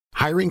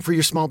Hiring for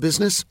your small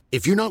business?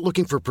 If you're not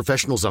looking for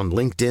professionals on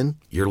LinkedIn,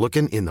 you're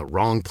looking in the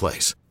wrong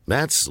place.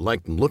 That's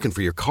like looking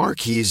for your car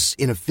keys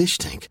in a fish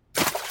tank.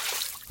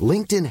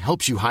 LinkedIn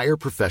helps you hire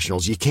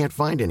professionals you can't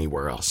find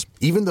anywhere else,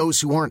 even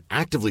those who aren't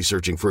actively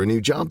searching for a new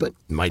job but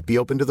might be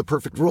open to the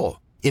perfect role.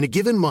 In a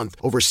given month,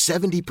 over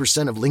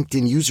 70% of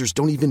LinkedIn users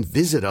don't even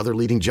visit other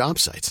leading job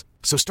sites.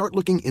 So start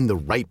looking in the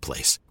right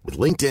place. With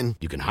LinkedIn,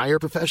 you can hire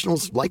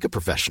professionals like a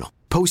professional.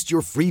 Post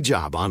your free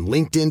job on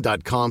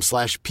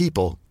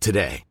linkedin.com/people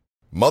today.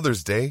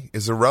 Mother's Day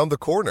is around the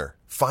corner.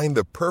 Find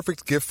the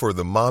perfect gift for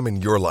the mom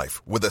in your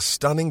life with a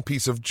stunning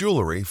piece of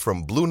jewelry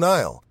from Blue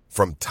Nile.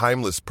 From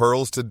timeless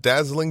pearls to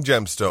dazzling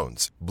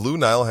gemstones, Blue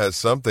Nile has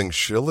something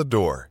she'll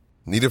adore.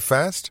 Need it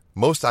fast?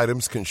 Most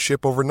items can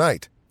ship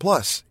overnight.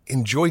 Plus,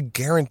 enjoy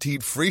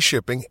guaranteed free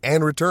shipping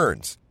and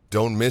returns.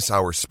 Don't miss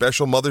our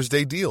special Mother's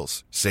Day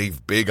deals.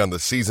 Save big on the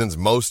season's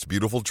most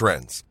beautiful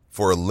trends.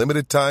 For a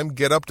limited time,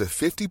 get up to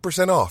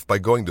 50% off by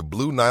going to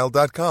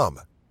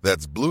BlueNile.com.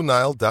 That's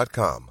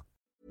BlueNile.com.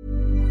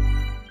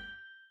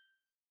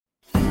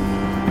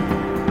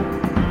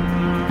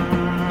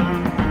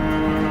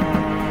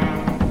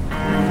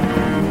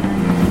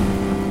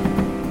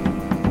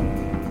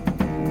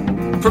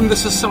 From the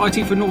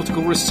Society for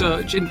Nautical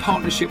Research in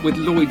partnership with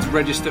Lloyd's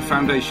Register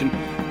Foundation,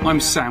 I'm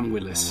Sam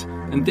Willis,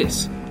 and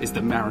this is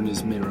the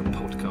Mariner's Mirror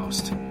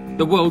podcast,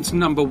 the world's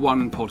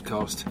 #1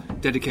 podcast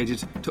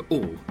dedicated to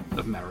all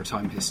of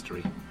maritime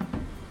history.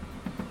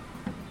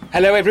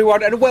 Hello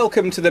everyone and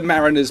welcome to the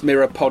Mariner's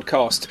Mirror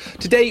podcast.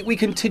 Today we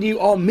continue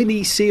our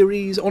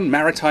mini-series on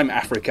maritime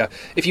Africa.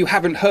 If you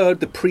haven't heard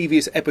the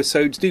previous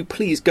episodes, do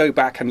please go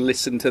back and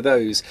listen to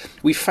those.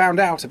 We found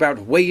out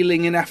about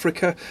whaling in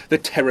Africa, the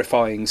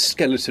terrifying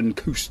skeleton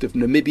coast of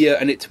Namibia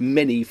and its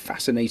many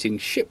fascinating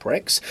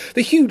shipwrecks,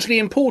 the hugely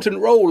important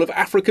role of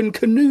African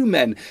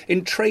canoemen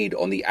in trade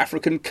on the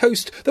African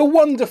coast, the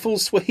wonderful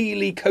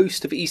Swahili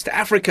coast of East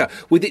Africa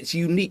with its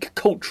unique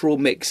cultural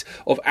mix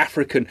of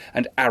African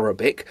and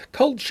Arabic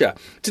culture.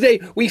 Today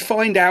we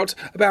find out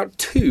about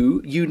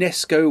 2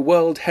 UNESCO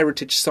World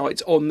Heritage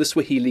Sites on the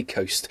Swahili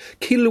coast,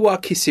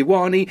 Kilwa,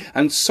 Kisiwani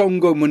and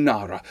Songo,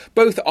 Mnara,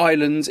 both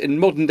islands in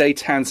modern-day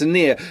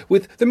Tanzania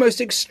with the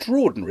most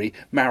extraordinary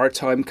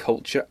maritime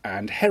culture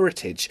and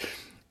heritage.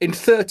 In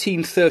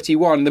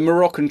 1331, the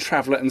Moroccan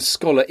traveller and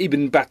scholar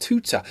Ibn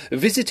Battuta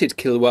visited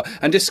Kilwa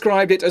and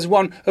described it as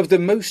one of the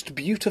most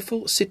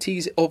beautiful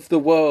cities of the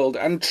world.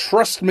 And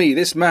trust me,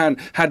 this man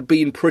had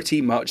been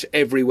pretty much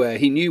everywhere.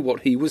 He knew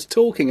what he was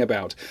talking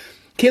about.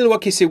 Kilwa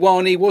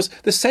Kisiwani was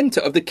the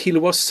centre of the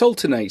Kilwa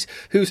Sultanate,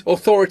 whose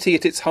authority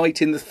at its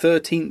height in the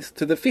 13th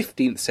to the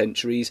 15th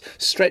centuries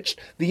stretched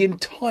the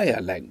entire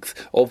length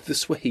of the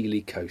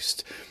Swahili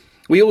coast.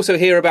 We also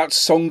hear about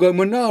Songo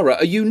Mnara,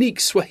 a unique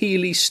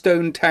Swahili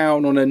stone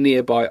town on a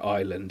nearby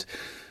island.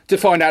 To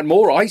find out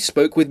more, I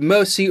spoke with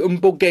Mercy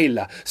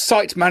Mbogela,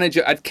 site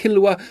manager at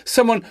Kilwa,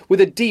 someone with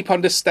a deep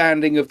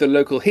understanding of the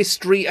local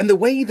history and the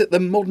way that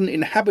the modern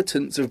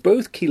inhabitants of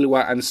both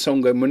Kilwa and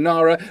Songo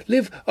Mnara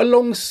live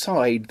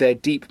alongside their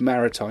deep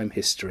maritime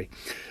history.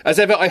 As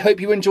ever, I hope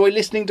you enjoy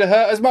listening to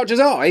her as much as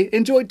I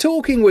enjoyed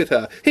talking with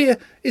her. Here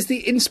is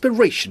the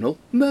inspirational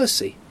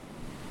Mercy.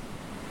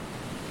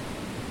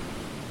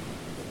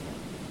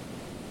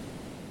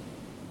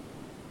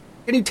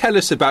 Can you tell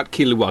us about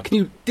Kilwa? Can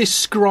you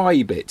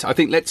describe it? I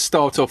think let's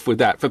start off with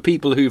that for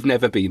people who've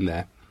never been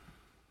there.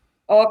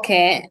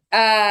 Okay.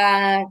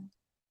 Kilwa,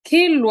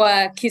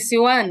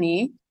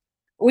 Kisiwani,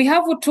 we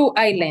have 2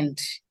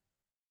 islands,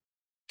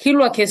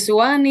 Kilwa,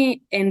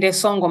 Kisiwani and the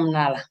Songo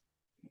Mnara.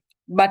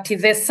 But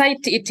the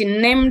site it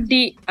named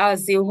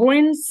as the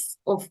ruins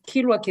of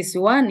Kilwa,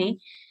 Kisiwani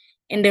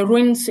and the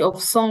ruins of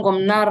Songo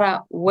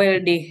Mnara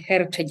World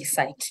Heritage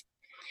Site.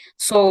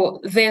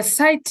 So the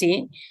site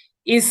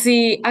is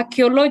the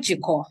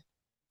archaeological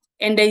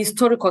and the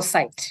historical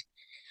site,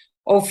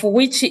 of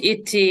which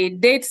it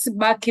dates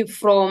back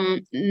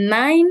from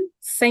 9th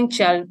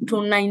century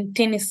to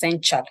 19th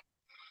century.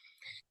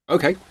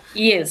 Okay.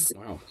 Yes.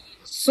 Wow.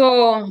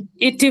 So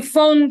it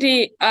found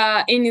in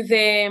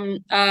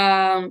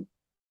the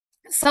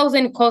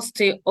southern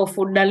coast of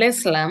Dar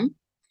es Salaam,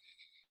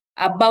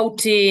 about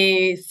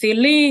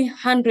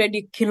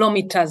 300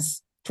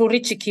 kilometers to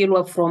reach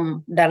Kilwa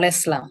from Dar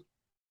es Salaam.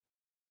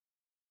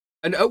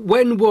 And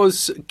when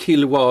was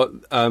Kilwa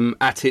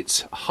at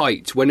its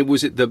height? When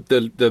was it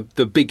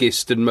the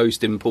biggest and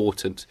most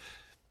important?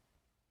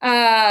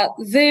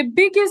 The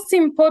biggest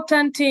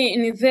important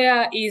in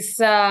there is,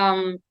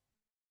 for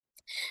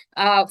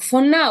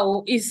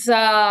now, is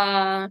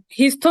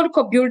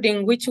historical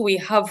building which we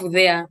have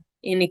there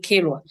in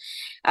Kilwa.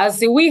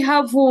 As we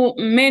have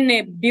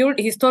many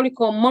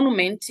historical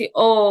monument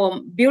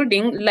or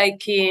building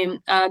like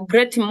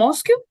Great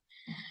Mosque,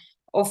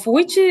 of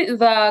which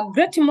the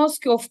Great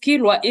Mosque of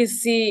Kilwa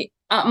is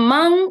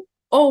among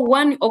or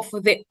one of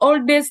the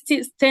oldest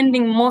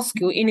standing mosque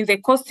in the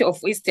coast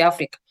of East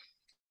Africa.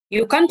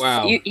 You can't,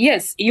 wow.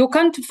 You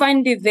can't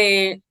find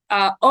the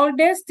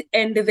oldest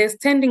and the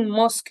standing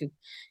mosque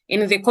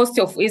in the coast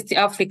of East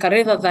Africa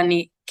rather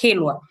than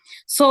Kilwa.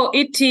 So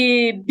it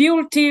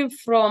built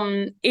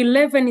from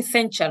 11th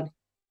century.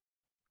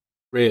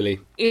 Really?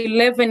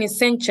 11th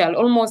century,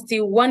 almost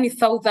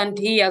 1,000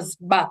 years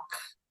back.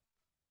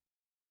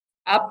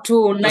 Up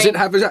to does it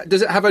have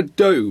a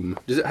dome?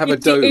 Does it have a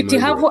dome? It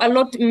have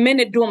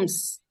many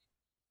domes.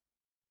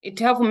 It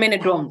have many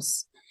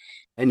domes.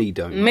 Any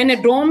domes? Many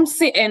domes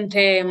and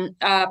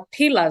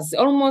pillars,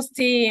 almost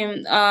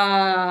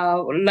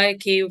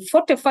like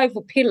 45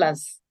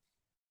 pillars.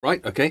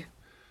 Right. Okay.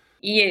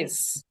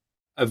 Yes.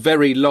 A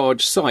very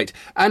large site.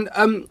 And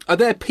are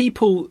there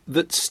people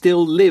that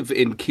still live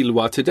in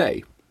Kilwa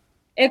today?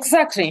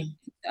 Exactly.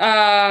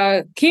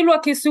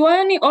 Kilwa,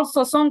 Kisiwani,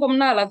 also Songo,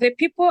 Mnara, the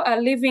people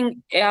are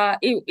living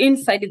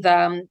inside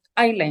the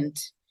island.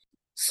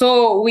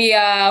 So we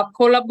are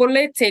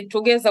collaborated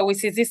together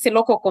with this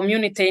local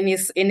community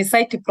in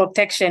site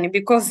protection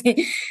because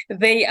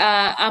they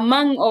are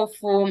one of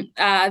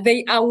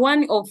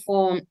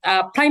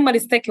primary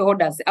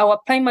stakeholders, our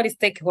primary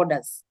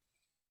stakeholders.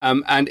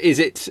 And is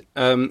it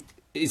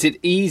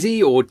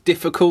easy or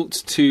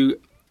difficult to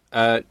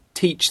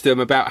teach them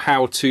about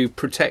how to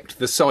protect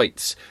the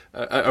sites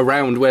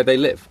around where they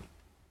live?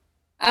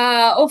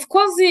 Of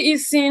course,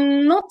 it's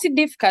not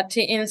difficult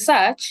in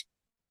such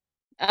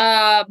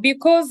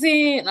because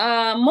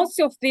most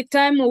of the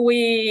time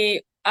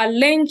we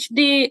arrange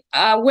the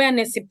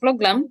awareness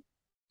program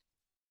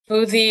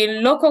to the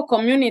local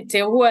community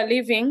who are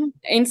living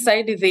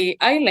inside the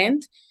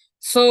island.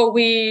 So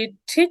we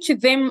teach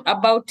them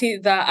about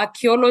the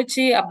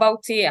archaeology,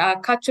 about the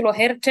cultural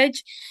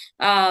heritage.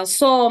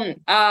 So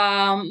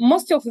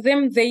most of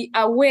them, they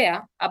are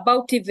aware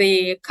about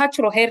the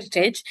cultural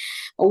heritage.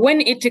 When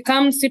it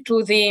comes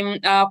to the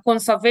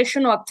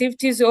conservation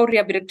activities or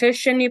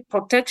rehabilitation,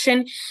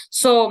 protection,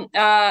 so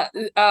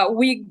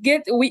we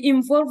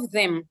involve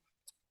them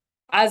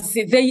as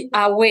they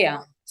are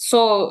aware.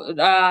 So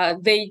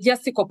they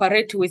just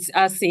cooperate with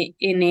us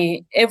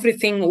in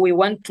everything we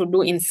want to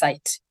do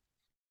inside.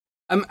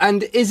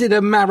 And is it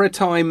a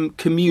maritime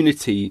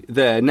community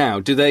there now?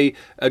 Do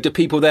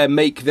people there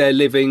make their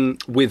living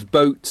with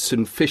boats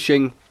and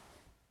fishing?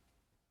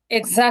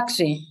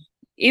 Exactly.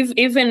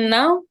 Even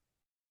now,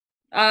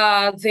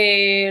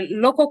 the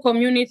local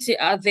community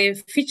are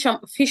the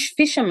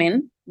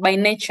fishermen by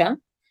nature.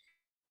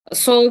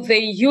 So they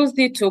used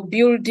it to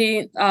build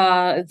the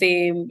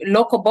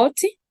local boat.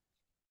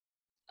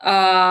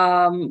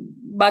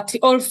 But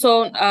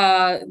also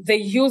they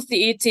used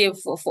it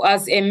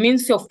as a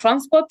means of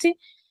transport,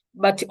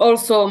 but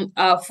also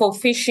for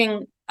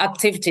fishing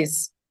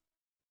activities.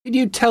 Can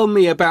you tell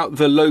me about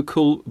the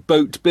local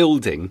boat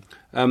building?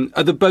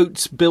 Are the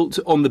boats built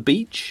on the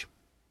beach?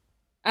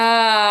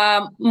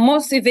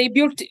 Mostly they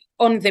built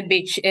on the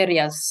beach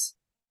areas.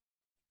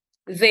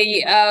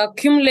 They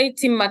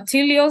accumulate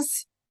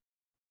materials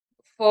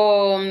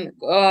for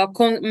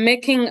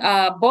making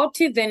a boat,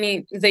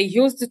 then they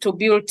used to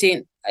build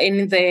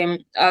in the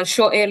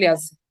shore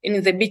areas,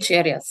 in the beach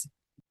areas.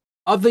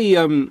 Are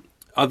the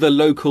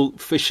local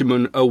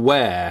fishermen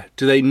aware?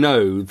 Do they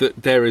know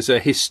that there is a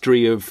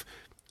history of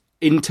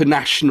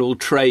international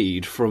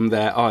trade from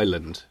their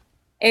island?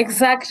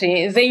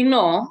 Exactly, they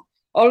know,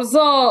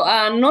 although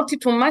not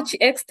to much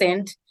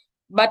extent,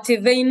 but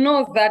they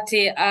know that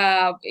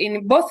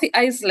in both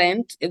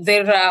islands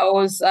there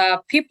was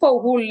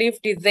people who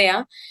lived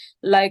there,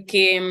 like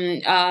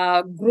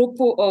a group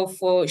of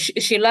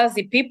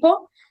Shilazi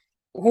people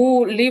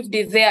who lived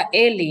there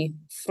early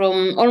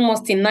from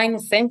almost the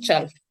 9th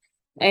century.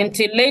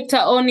 Until later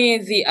on,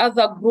 the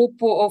other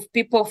group of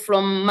people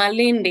from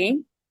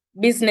Malindi,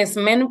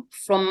 businessmen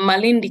from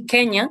Malindi,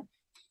 Kenya,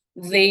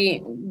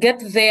 they get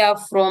there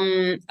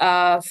from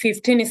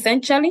 15th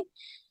century.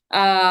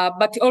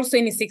 But also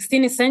in the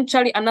 16th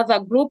century, another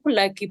group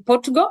like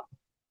Portugal,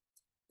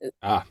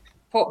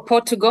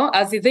 Portugal,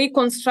 as they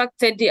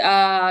constructed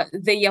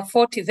their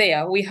fort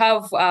there. We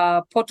have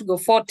Portugal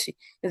fort,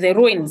 the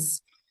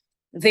ruins.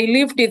 They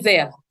lived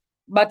there.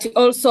 But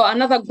also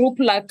another group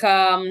like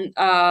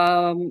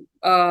Arabs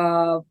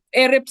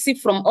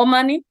from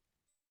Oman,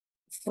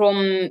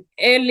 from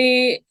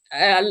early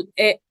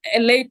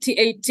late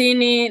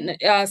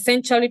 18th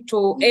century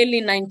to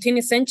early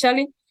 19th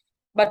century,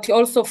 but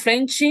also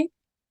French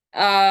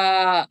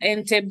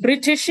and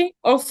British,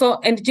 also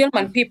and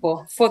German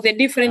people for the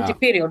different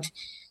period.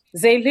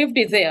 They lived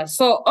there.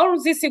 So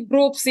all these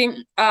groups,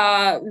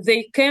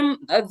 they came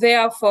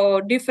there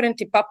for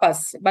different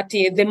purpose, but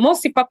the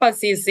most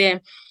purpose is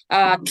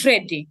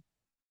trade.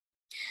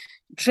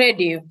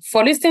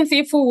 For instance,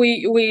 if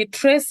we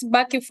trace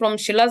back from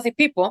Shilazi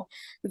people,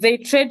 they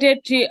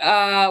traded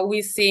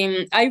with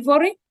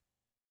ivory,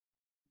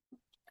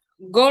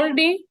 gold,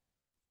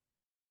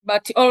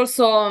 but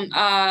also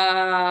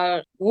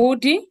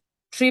woody,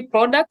 tree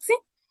products.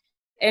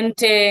 And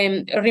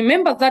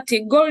remember that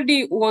gold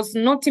was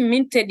not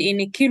minted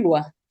in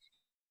Kilwa,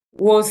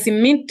 was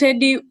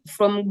minted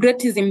from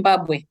Great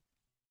Zimbabwe.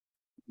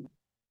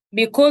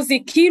 Because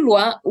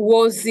Kilwa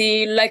was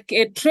like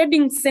a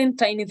trading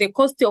center in the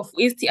coast of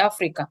East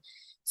Africa.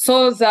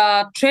 So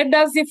the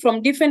traders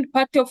from different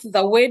parts of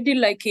the world,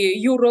 like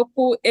Europe,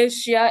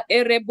 Asia,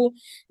 Arab,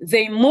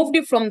 they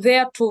moved from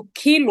there to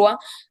Kilwa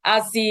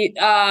as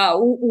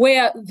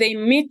where they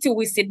meet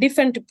with the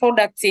different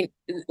products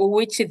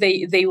which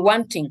they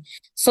wanting.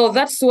 So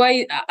that's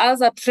why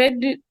as a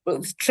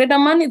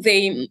traderman,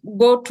 they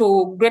go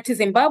to Great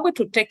Zimbabwe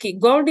to take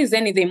gold.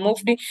 Then they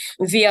moved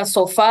via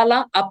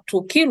Sofala up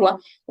to Kilwa,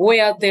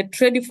 where they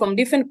trade from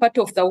different parts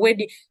of the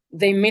world.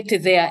 They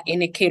meet there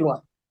in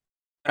Kilwa.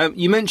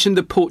 You mentioned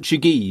the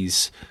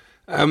Portuguese.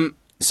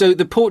 So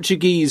the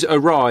Portuguese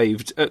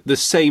arrived at the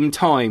same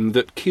time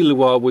that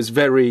Kilwa was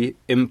very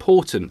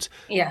important.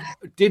 Yeah.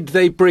 Did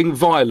they bring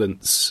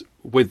violence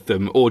with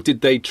them, or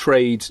did they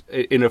trade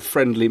in a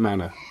friendly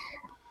manner?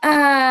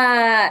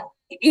 In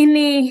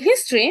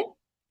history,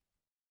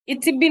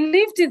 it's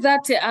believed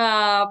that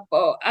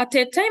at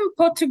a time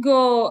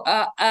Portugal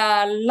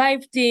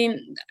lived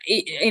in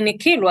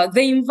Kilwa,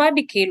 they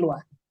invaded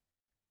Kilwa.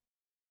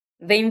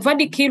 They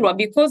invaded Kilwa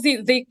because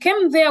they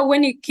came there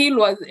when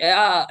Kilwa,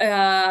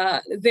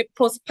 the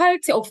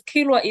prosperity of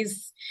Kilwa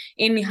is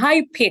in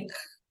high peak.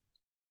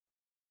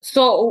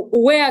 So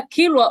where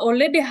Kilwa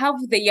already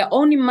have their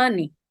own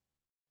money,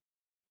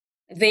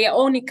 their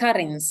own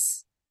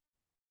currency.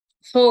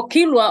 So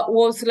Kilwa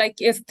was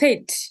like a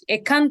state, a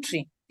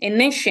country, a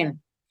nation,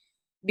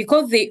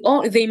 because they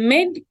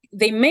made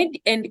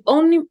and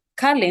own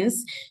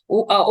currency,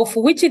 of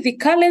which the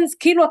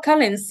Kilwa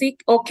currency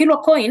or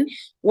Kilwa coin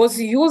was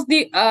used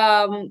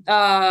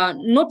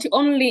not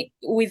only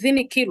within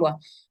Kilwa,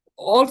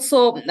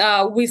 also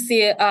with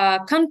the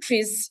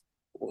countries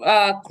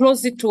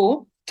close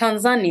to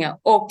Tanzania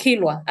or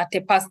Kilwa at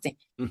a past.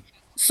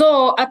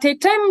 So at a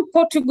time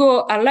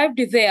Portugal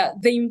arrived there,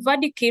 they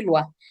invaded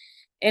Kilwa.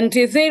 And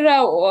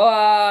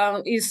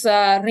there is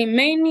a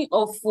remain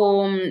of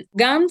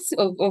guns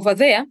over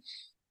there,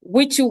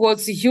 which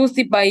was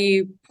used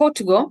by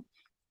Portugal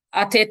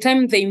at a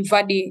time they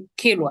invaded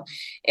Kilwa.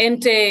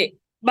 And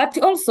but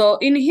also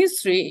in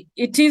history,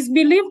 it is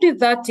believed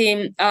that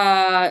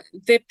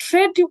the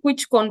trade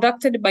which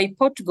conducted by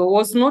Portugal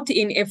was not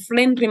in a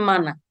friendly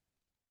manner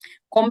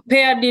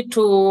compared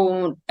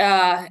to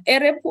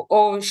Arab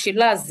or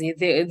Shirazi,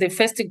 the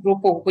first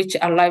group of which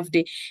arrived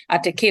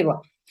at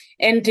Kilwa.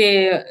 And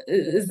the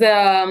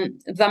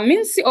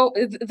means of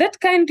that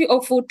kind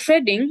of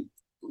trading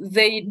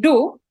they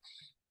do,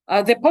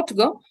 the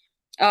Portugal,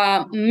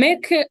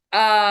 make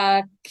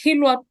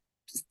Kilwa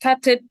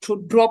started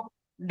to drop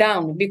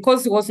down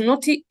because it was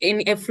not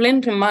in a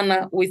friendly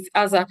manner with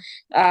other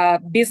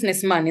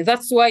businessmen.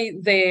 That's why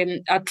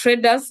the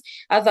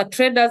other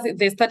traders,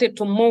 they started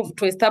to move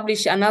to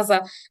establish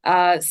another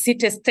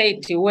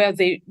city-state where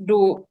they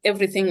do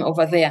everything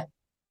over there.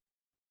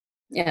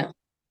 Yeah.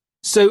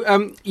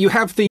 So you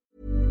have the...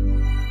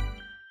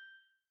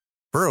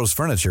 Burrow's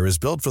furniture is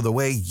built for the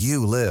way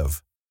you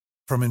live.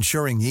 From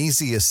ensuring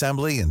easy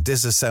assembly and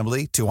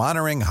disassembly to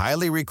honoring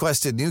highly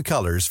requested new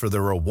colors for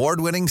their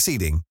award-winning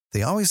seating,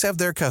 they always have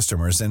their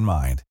customers in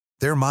mind.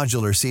 Their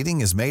modular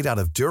seating is made out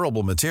of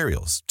durable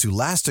materials to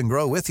last and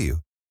grow with you.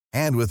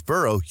 And with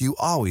Burrow, you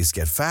always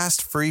get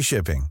fast, free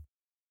shipping.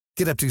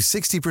 Get up to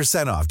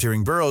 60% off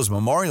during Burrow's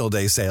Memorial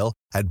Day sale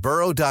at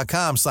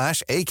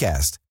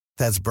burrow.com/ACAST.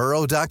 That's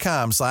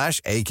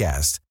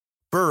burrow.com/ACAST.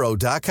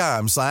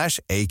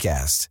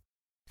 burrow.com/ACAST.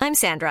 I'm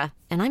Sandra,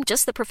 and I'm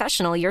just the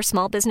professional your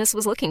small business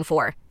was looking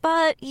for.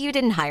 But you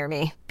didn't hire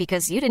me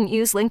because you didn't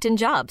use LinkedIn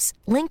Jobs.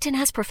 LinkedIn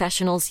has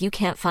professionals you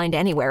can't find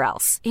anywhere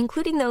else,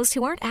 including those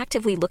who aren't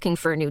actively looking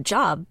for a new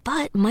job,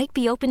 but might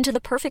be open to the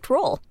perfect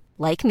role,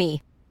 like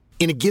me.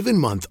 In a given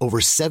month,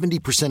 over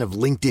 70% of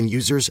LinkedIn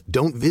users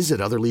don't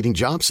visit other leading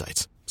job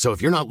sites. So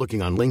if you're not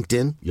looking on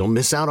LinkedIn, you'll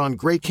miss out on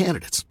great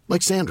candidates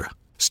like Sandra.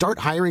 Start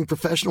hiring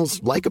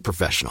professionals like a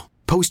professional.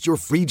 Post your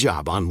free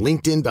job on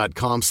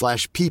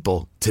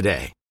linkedin.com/people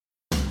today.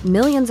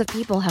 Millions of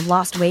people have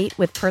lost weight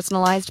with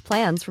personalized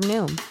plans from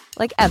Noom.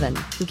 Like Evan,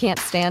 who can't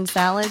stand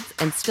salads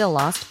and still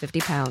lost 50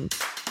 pounds.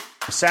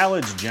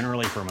 Salads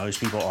generally for most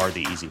people are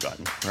the easy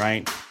button,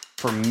 right?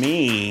 For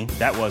me,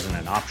 that wasn't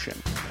an option.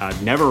 I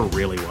never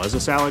really was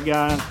a salad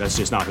guy. That's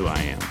just not who I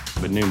am.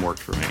 But Noom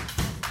worked for me.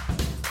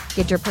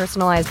 Get your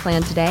personalized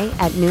plan today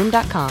at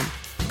Noom.com.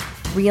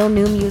 Real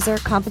Noom user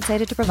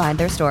compensated to provide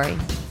their story.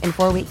 In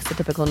 4 weeks, the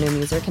typical Noom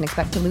user can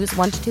expect to lose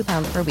 1 to 2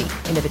 pounds per week.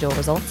 Individual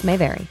results may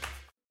vary.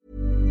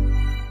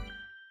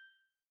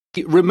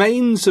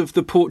 Remains of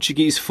the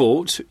Portuguese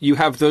fort. You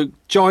have the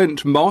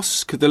giant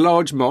mosque, the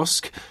large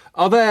mosque.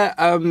 Are there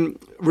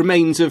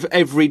remains of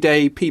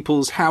everyday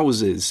people's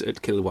houses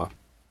at Kilwa?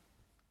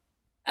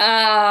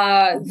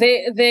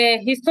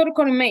 The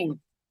historical remain.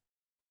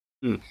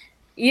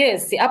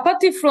 Yes,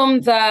 apart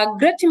from the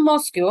Great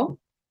Mosque, the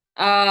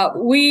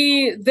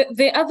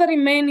other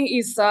remain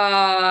is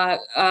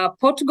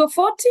Portugal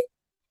Fort,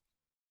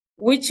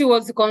 which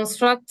was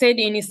constructed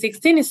in the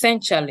 16th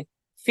century,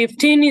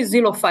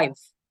 1505.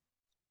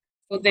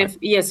 For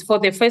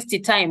the first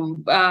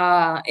time,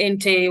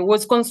 and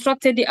was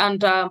constructed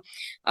under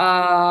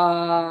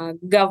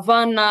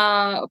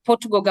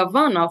Portugal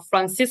Governor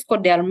Francisco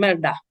de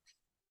Almeida.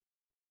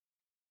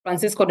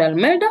 Francisco de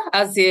Almeida,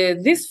 as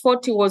this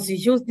fort was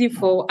used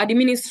for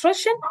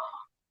administration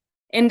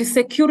and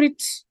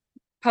security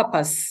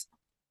purpose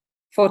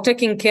for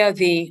taking care of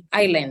the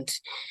island.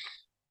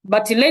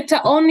 But later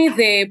on,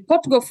 the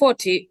Portugal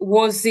fort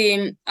was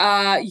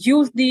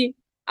used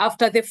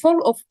after the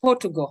fall of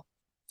Portugal.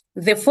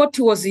 The fort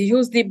was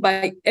used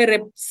by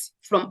Arabs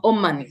from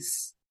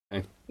Omanis.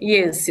 Okay.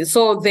 Yes,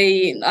 so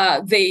they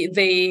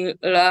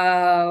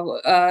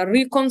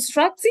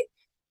reconstruct it,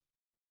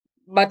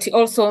 but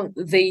also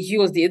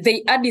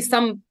they added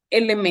some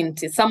element,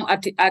 some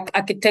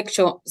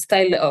architectural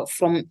style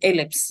from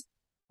Arabs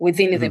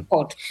within the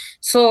port.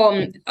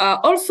 So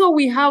also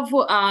we have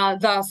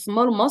the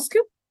small mosque,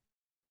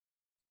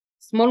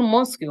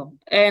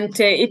 and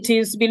it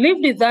is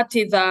believed that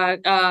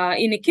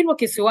in Kilwa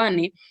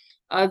Kisiwani,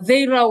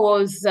 there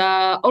was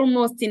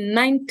almost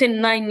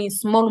 99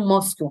 small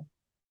mosques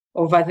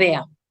over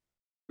there.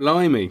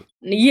 Blimey.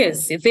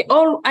 Yes, the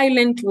whole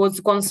island was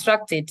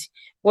constructed,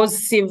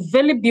 was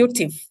very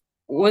beautiful,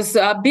 was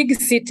a big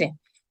city.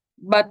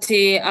 But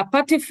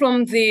apart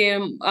from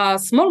the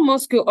small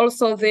mosque,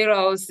 also there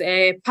was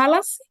a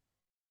palace,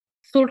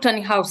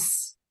 Sultan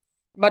House.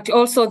 But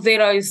also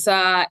there is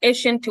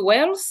ancient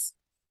wells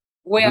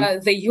where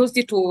they used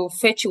it to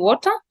fetch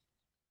water.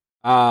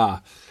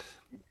 Ah.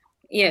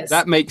 Yes.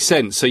 That makes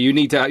sense. So you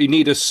need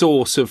a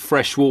source of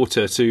fresh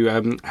water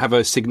to have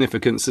a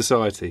significant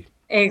society.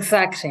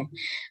 Exactly.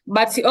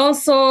 But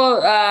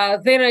also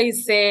there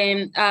is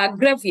a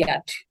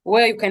graveyard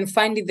where you can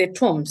find the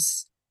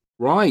tombs.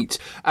 Right.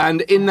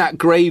 And in that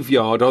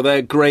graveyard, are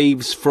there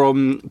graves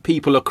from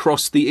people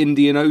across the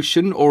Indian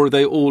Ocean, or are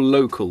they all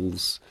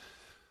locals?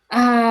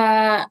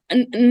 Not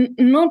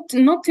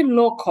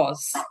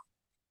locals.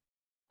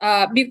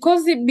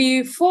 Because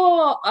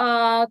before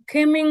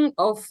coming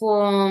of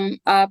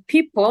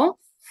people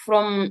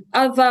from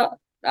other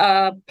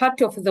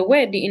part of the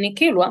world in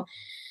Kilwa,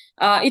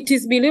 it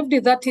is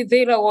believed that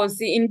there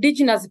was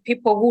indigenous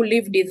people who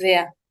lived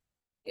there.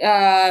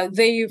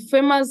 They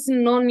famous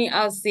known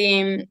as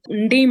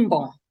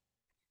Ndimbo.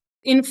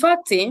 In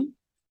fact,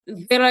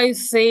 there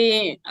is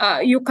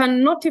you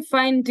cannot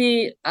find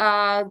the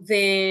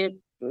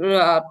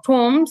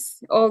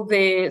tombs or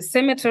the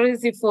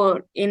cemeteries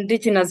for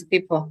indigenous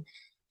people.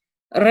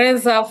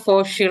 Rather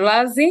for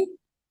Shirazi,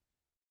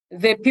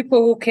 the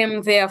people who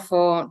came there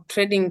for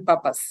trading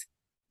purpose.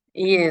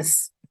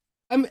 Yes.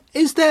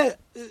 Is there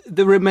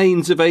the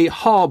remains of a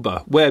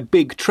harbour where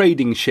big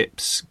trading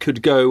ships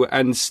could go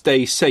and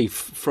stay safe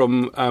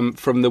from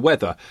the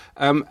weather?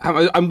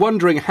 I'm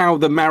wondering how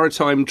the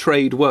maritime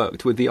trade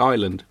worked with the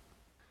island.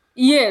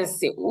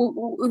 Yes,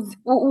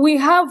 we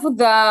have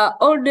the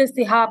oldest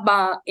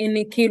harbour in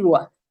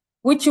Kilwa,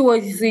 which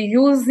was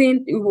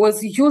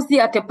used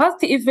at the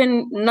past.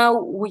 Even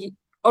now, we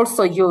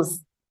also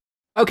use.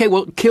 Okay,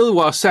 well,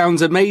 Kilwa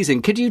sounds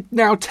amazing. Could you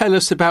now tell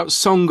us about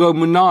Songo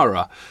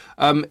Mnara?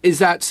 Is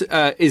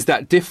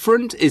that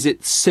different? Is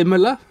it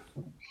similar?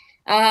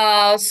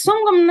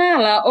 Songo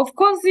Mnara, of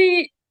course,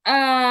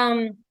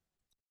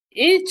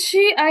 each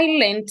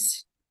island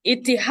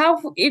it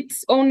have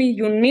its own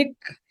unique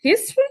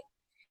history,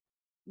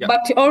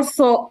 but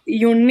also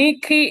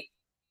unique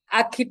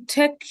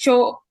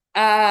architectural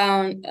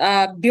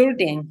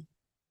building.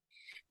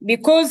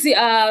 Because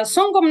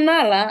Songo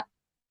Mnara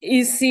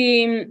is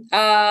a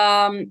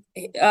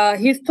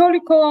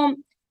historical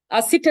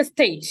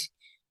city-state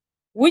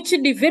which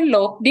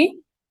developed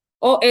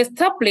or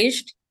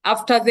established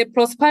after the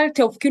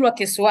prosperity of Kilwa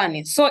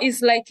Kisiwani. So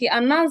it's like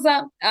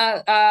another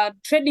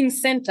trading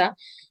center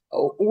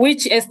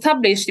which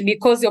established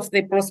because of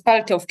the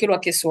prosperity of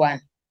Kilwa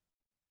Kisiwani.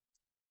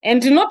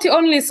 And not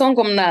only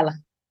Songo Mnara.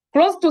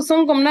 Close to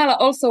Songo Mnara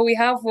also we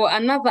have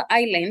another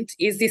island,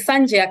 is the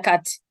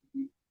Sanjiakat.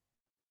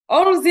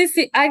 All this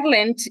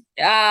island,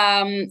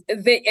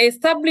 they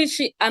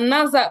establish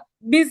another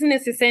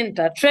business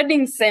center,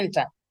 trading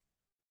center,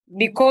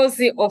 because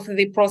of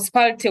the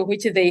prosperity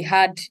which they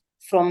had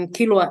from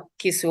Kilwa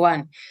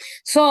Kisiwani.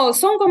 So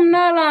Songo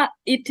Mnara,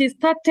 it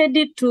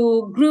started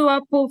to grow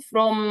up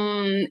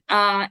from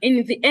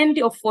in the end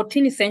of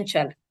 14th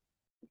century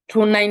to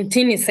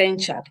 19th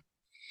century.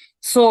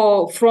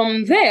 So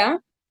from there,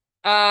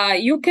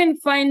 you can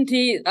find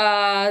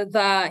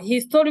the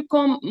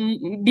historical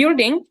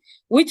building,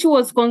 which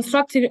was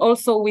constructed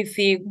also with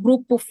the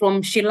group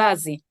from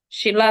Shirazi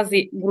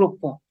group.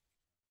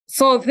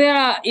 So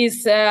there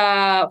is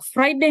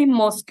Friday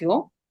Mosque,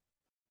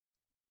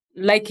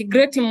 like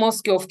Great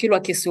Mosque of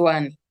Kilwa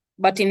Kisiwani.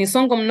 But in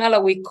Songo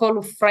Mnara, we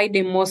call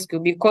Friday Mosque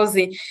because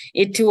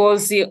it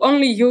was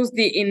only used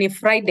in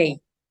Friday.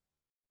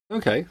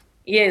 Okay.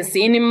 Yes,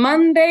 in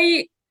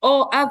Monday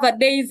or other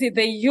days,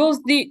 they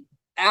used the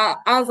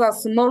other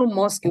small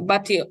mosque,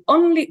 but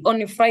only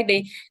on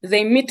Friday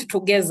they meet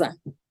together.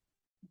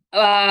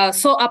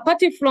 So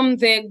apart from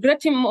the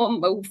Great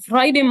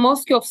Friday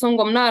Mosque of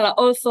Songo Mnara,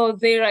 also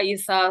there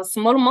is a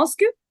small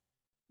mosque,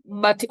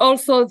 but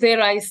also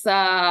there is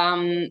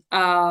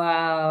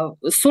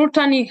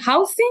Sultani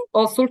housing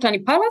or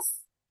Sultani palace,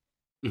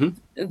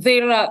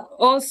 There are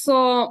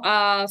also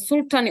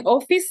Sultan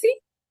office.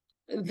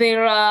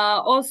 There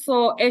are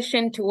also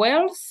ancient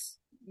wells,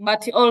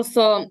 but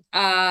also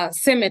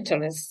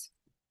cemeteries.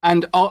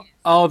 And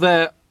are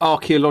there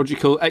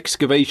archaeological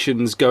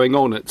excavations going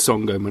on at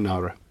Songo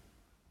Mnara?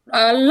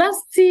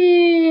 Last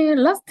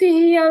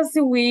years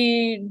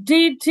we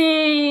did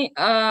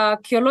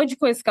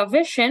archaeological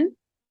excavation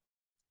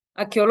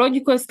with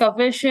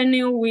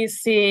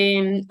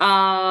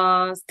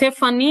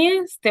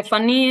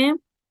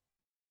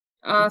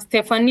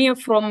Stephanie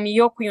from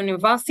York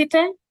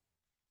University.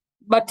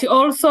 But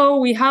also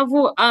we have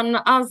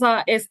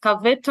other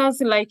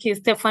excavators like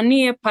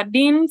Stephanie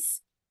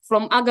Padins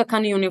from Aga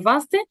Khan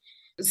University.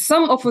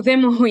 Some of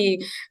them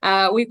we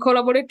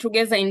collaborate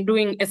together in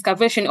doing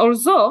excavation,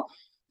 although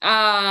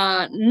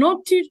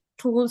not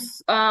to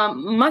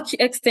much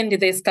extent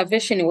the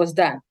excavation was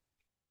done,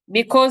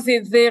 because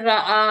there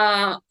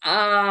are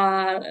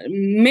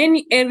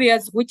many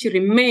areas which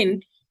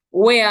remain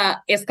where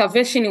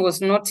excavation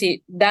was not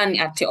done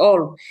at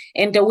all.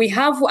 And we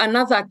have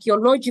another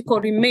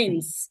archaeological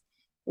remains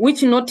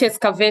which not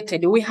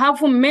excavated. We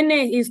have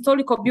many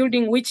historical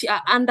buildings which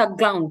are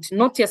underground,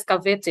 not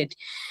excavated.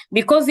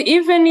 Because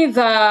even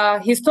the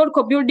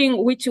historical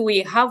building which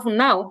we have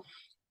now,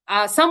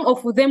 some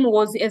of them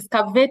was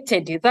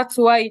excavated. That's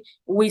why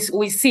we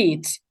see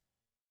it.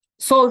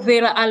 So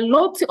there are a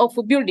lot of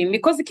building,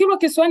 because Kilwa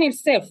Kisiwani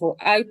itself,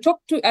 I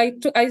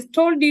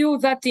told you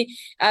that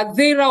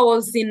there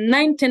was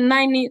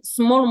 99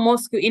 small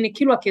mosques in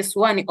Kilwa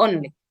Kisiwani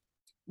only.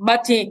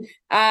 But the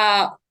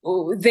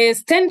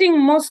standing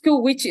mosque,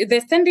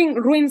 the standing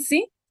ruins,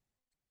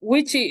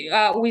 which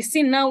we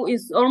see now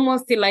is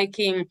almost like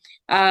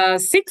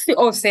 6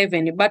 or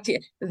 7, but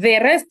the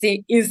rest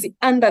is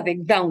under the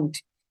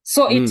ground.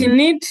 So it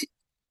needs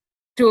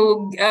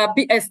to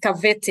be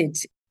excavated.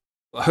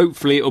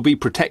 Hopefully it'll be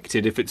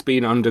protected if it's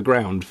been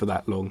underground for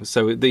that long.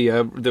 So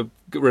the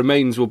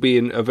remains will be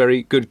in a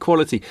very good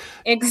quality.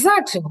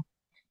 Exactly.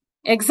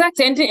 And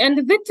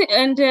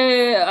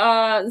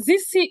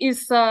this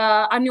is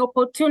an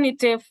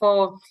opportunity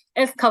for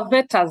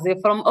excavators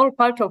from all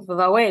parts of the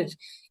world.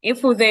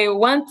 If they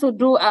want to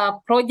do a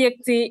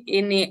project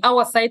in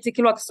our site,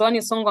 Kilwa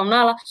Kisiwani, Songo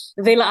Mnara,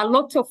 there are a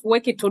lot of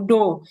work to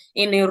do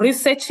in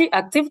research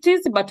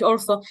activities, but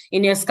also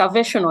in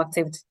excavation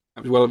activities.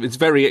 Well, it's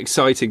very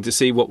exciting to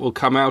see what will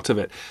come out of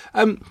it.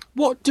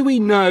 What do we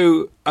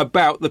know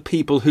about the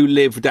people who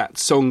lived at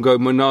Songo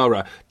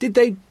Mnara? Did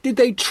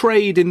they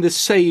trade in the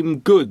same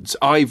goods,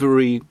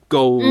 ivory,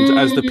 gold,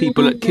 as the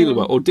people at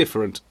Kilwa, or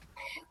different?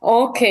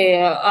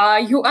 Okay,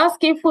 you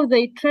ask if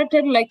they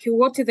traded like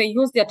what they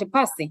used at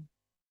Pasi?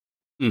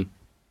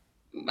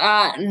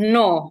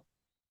 No.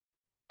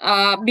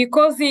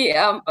 Because,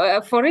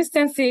 for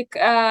instance,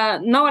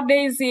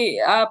 nowadays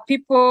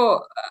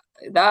people...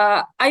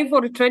 the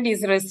ivory trade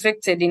is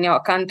restricted in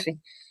our country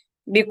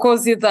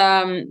because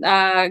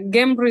the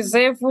game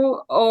reserve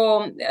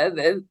or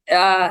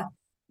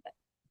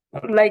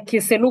like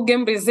Selu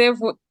Game Reserve,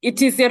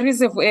 it is a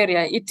reserve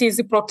area. It is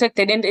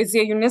protected and is a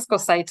UNESCO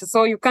site,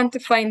 so you can't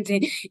find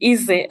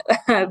easy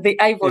the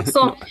ivory.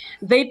 So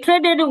they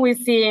traded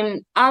with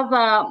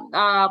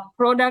other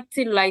products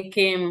like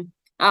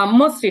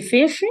mostly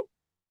fish,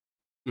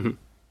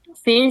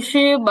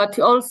 but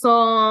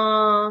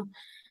also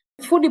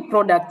food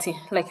product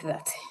like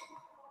that.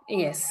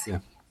 Yes. Yeah.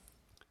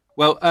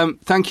 Well,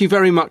 thank you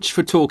very much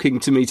for talking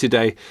to me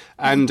today,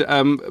 and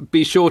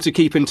be sure to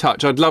keep in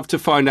touch. I'd love to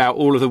find out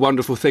all of the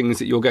wonderful things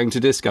that you're going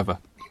to discover.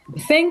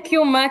 Thank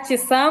you much,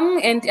 Sam,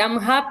 and I'm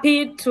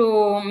happy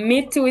to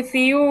meet with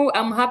you.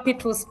 I'm happy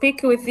to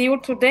speak with you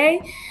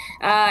today.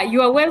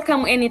 You are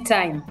welcome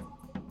anytime.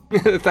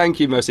 Thank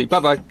you, Mercy.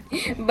 Bye-bye.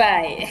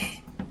 Bye.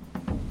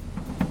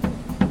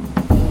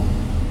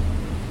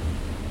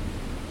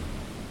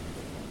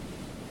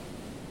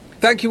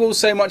 Thank you all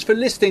so much for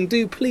listening.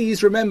 Do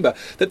please remember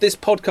that this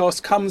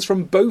podcast comes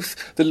from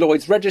both the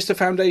Lloyd's Register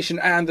Foundation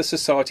and the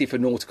Society for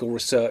Nautical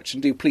Research.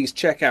 And do please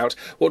check out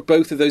what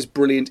both of those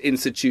brilliant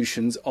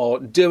institutions are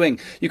doing.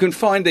 You can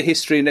find the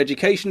History and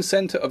Education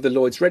Centre of the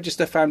Lloyd's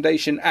Register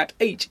Foundation at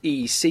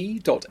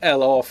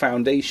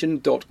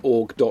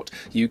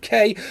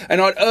hec.lrfoundation.org.uk.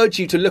 And I'd urge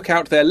you to look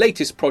out their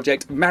latest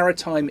project,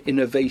 Maritime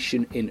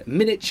Innovation in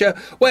Miniature,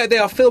 where they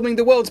are filming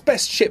the world's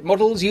best ship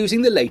models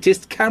using the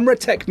latest camera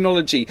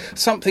technology,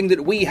 something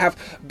that we have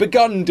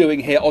begun doing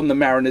here on the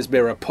Mariner's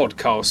Mirror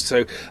podcast.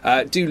 So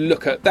do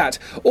look at that.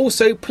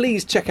 Also,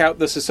 please check out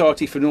the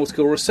Society for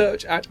Nautical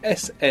Research at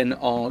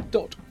snr.org.uk,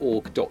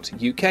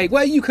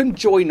 where you can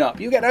join up.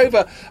 You get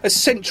over a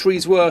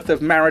century's worth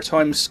of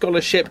maritime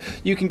scholarship.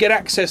 You can get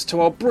access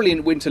to our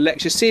brilliant winter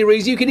lecture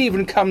series. You can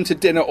even come to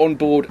dinner on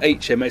board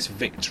HMS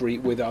Victory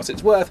with us.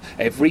 It's worth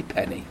every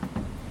penny.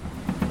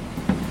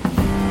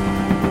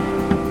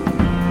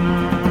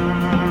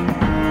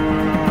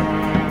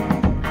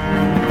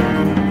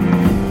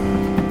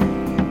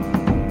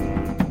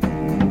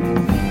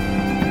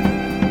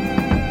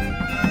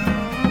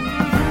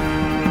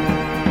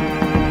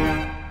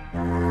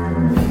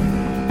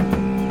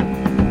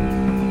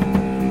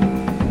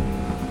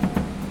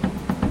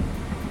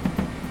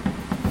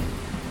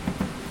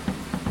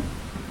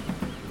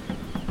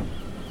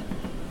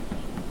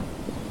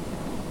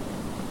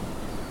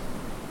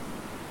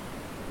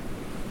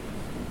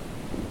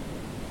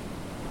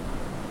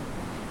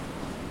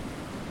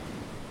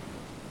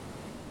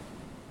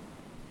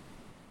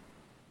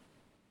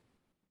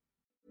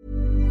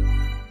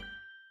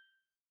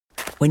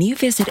 When you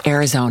visit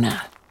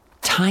Arizona,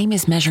 time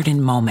is measured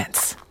in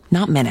moments,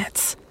 not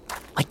minutes.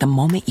 Like the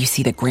moment you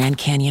see the Grand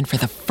Canyon for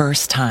the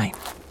first time.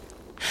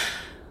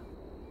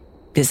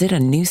 Visit a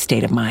new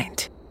state of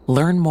mind.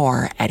 Learn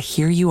more at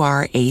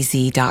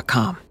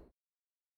hereyouareaz.com.